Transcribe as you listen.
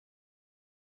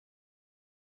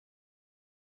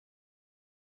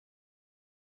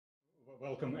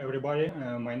Welcome, everybody.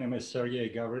 My name is Sergey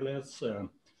Gavrilets.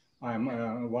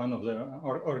 I'm one of the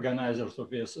organizers of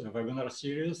this webinar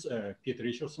series. Pete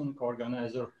Richerson,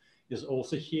 co-organizer, is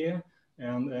also here.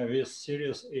 And this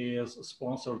series is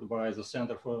sponsored by the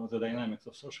Center for the Dynamics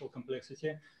of Social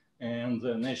Complexity and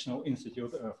the National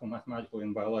Institute for Mathematical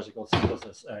and Biological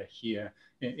Synthesis here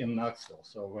in Knoxville.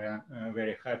 So we're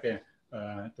very happy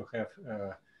to have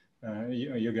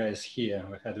you guys here.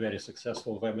 We had a very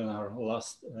successful webinar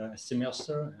last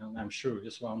semester, and I'm sure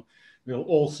this one will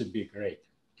also be great.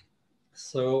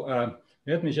 So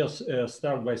let me just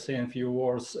start by saying a few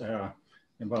words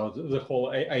about the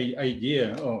whole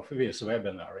idea of this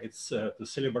webinar. It's to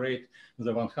celebrate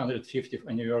the 150th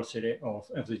anniversary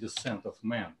of the descent of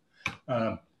man.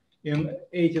 In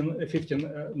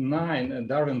 1859,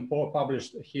 Darwin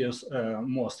published his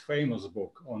most famous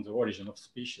book on the origin of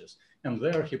species. And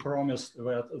there he promised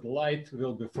that light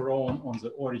will be thrown on the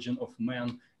origin of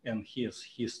man and his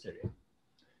history.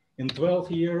 In 12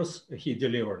 years, he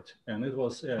delivered, and it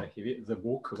was the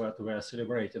book that we are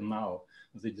celebrating now,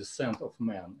 The Descent of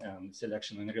Man and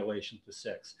Selection in Relation to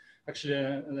Sex.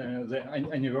 Actually, the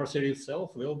anniversary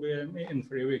itself will be in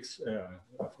 3 weeks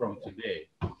from today.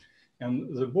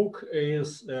 And the book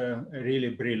is really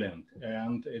brilliant,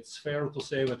 and it's fair to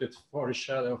say that it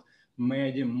foreshadows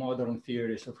many modern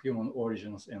theories of human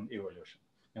origins and evolution.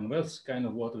 And that's kind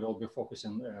of what we'll be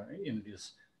focusing in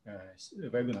this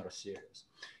webinar series.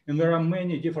 And there are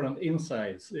many different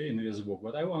insights in this book,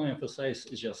 but I want to emphasize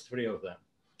just 3 of them.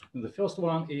 And the first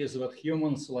one is that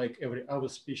humans, like every other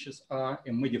species, are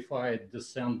a modified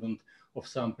descendant of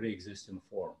some pre-existing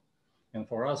form. And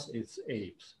for us, it's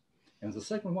apes. And the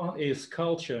second one is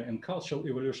culture and cultural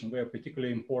evolution were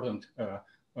particularly important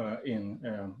in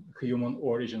human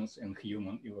origins and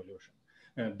human evolution.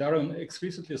 Darwin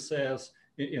explicitly says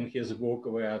in his book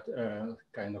that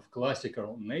kind of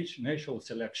classical natural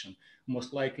selection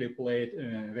most likely played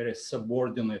a very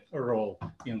subordinate role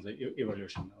in the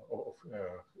evolution of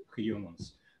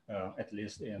humans, at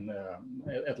least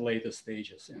at later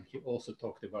stages. And he also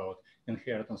talked about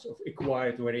inheritance of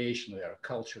acquired variation there,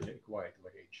 culturally acquired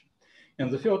variation. And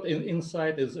the third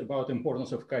insight is about the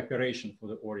importance of cooperation for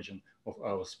the origin of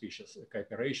our species.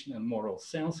 Cooperation and moral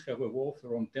sense have evolved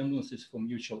from tendencies for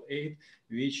mutual aid,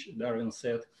 which Darwin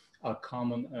said are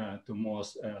common to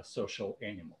most social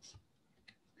animals.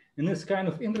 And it's kind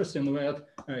of interesting that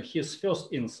his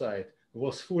first insight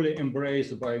was fully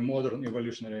embraced by modern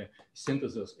evolutionary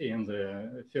synthesis in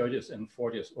the 30s and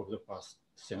 40s of the past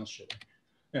century.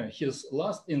 His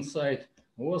last insight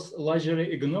was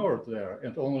largely ignored there,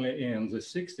 and only in the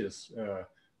 60s,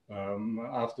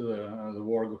 after the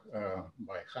work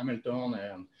by Hamilton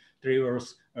and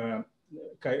Travers,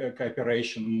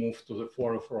 cooperation moved to the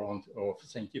forefront of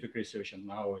scientific research, and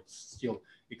now it's still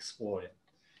exploding.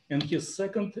 And his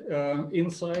second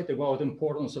insight about the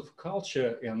importance of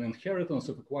culture and inheritance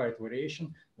of acquired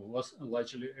variation was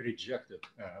largely rejected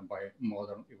by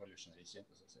modern evolutionary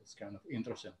synthesis. It's kind of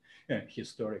interesting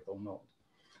historical note.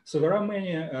 So there are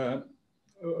many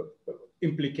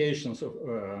implications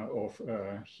of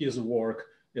his work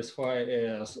as far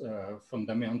as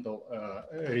fundamental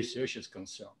research is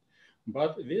concerned.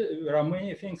 But there are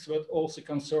many things that also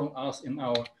concern us in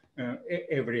our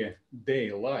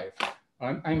everyday life.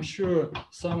 I'm sure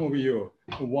some of you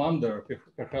wonder,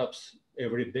 perhaps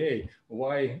every day,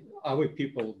 why other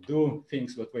people do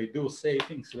things that they do, say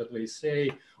things that they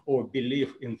say, or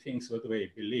believe in things that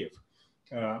they believe.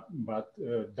 But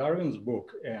Darwin's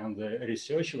book and the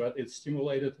research that it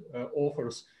stimulated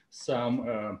offers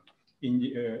some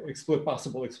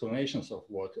possible explanations of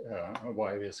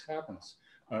why this happens.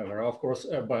 There are, of course,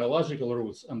 biological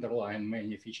roots underlying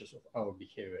many features of our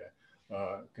behavior.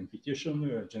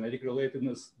 Competition, genetic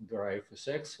relatedness, drive for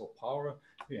sex, for power,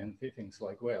 and things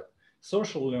like that.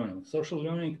 Social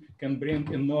learning can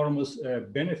bring enormous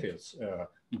benefits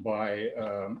by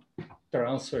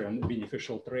transferring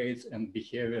beneficial traits and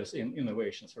behaviors and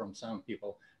innovations from some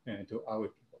people to other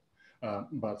people.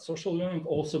 But social learning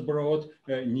also brought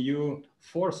new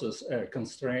forces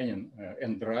constraining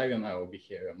and driving our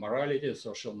behavior: morality,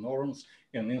 social norms,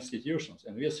 and institutions.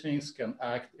 And these things can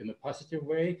act in a positive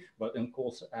way, but can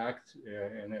also act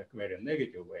in a very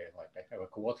negative way. Like I have a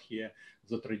quote here: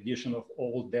 "The tradition of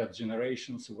all dead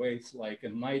generations waits like a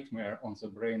nightmare on the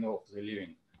brain of the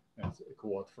living." That's a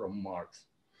quote from Marx.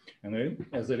 And then,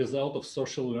 as a result of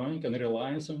social learning and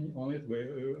reliance on it, we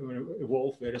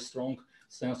evolve very strong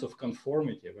sense of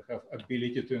conformity. We have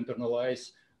ability to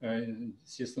internalize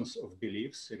systems of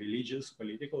beliefs, religious,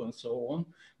 political, and so on.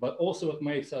 But also it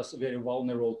makes us very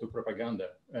vulnerable to propaganda,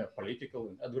 political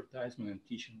and advertisement and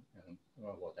teaching and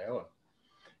whatever.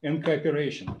 And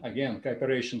cooperation. Again,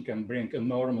 cooperation can bring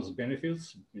enormous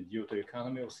benefits due to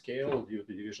economy of scale, due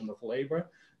to division of labor.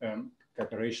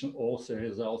 Cooperation also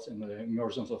results in the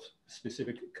emergence of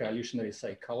specific coalitionary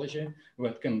psychology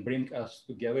that can bring us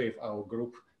together if our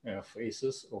group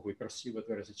faces or we perceive that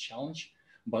there is a challenge,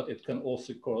 but it can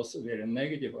also cause a very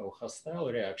negative or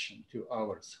hostile reaction to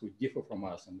others who differ from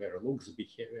us in their looks,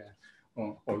 behavior,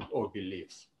 or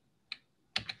beliefs.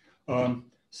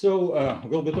 So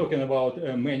we'll be talking about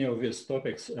many of these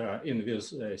topics in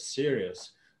this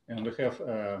series, and we have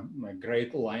a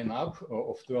great lineup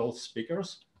of 12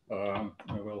 speakers.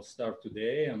 We'll start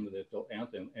today and it will end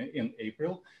in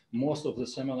April. Most of the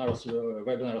seminars,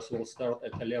 webinars will start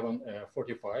at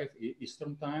 11:45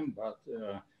 Eastern time, but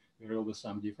there will be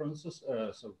some differences,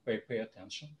 so pay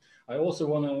attention. I also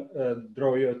want to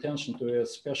draw your attention to a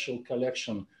special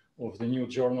collection of the new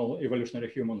journal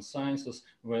Evolutionary Human Sciences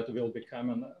that will be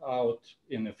coming out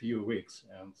in a few weeks.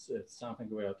 And it's something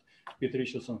that Pete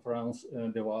Richerson, Franz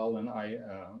Deval, and I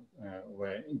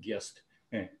were guest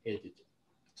editing.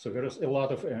 So there is a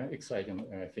lot of exciting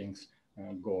things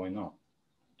going on.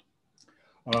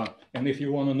 And if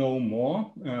you want to know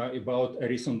more about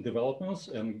recent developments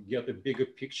and get a bigger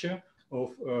picture of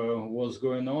what's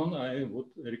going on, I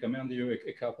would recommend you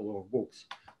a couple of books.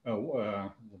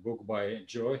 The book by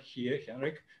Joe here,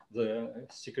 Henrik, The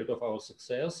Secret of Our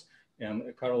Success,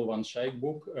 and Carl van Schaik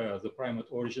book, The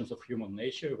Primate Origins of Human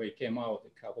Nature. They came out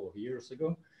a couple of years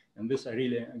ago, and this is a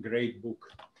really great book.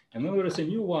 And then there is a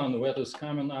new one that is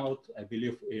coming out, I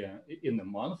believe, in a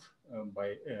month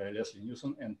by Leslie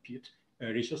Newsom and Pete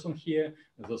Richerson here,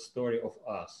 The Story of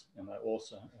Us. And I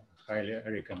also highly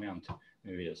recommend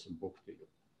this book to you.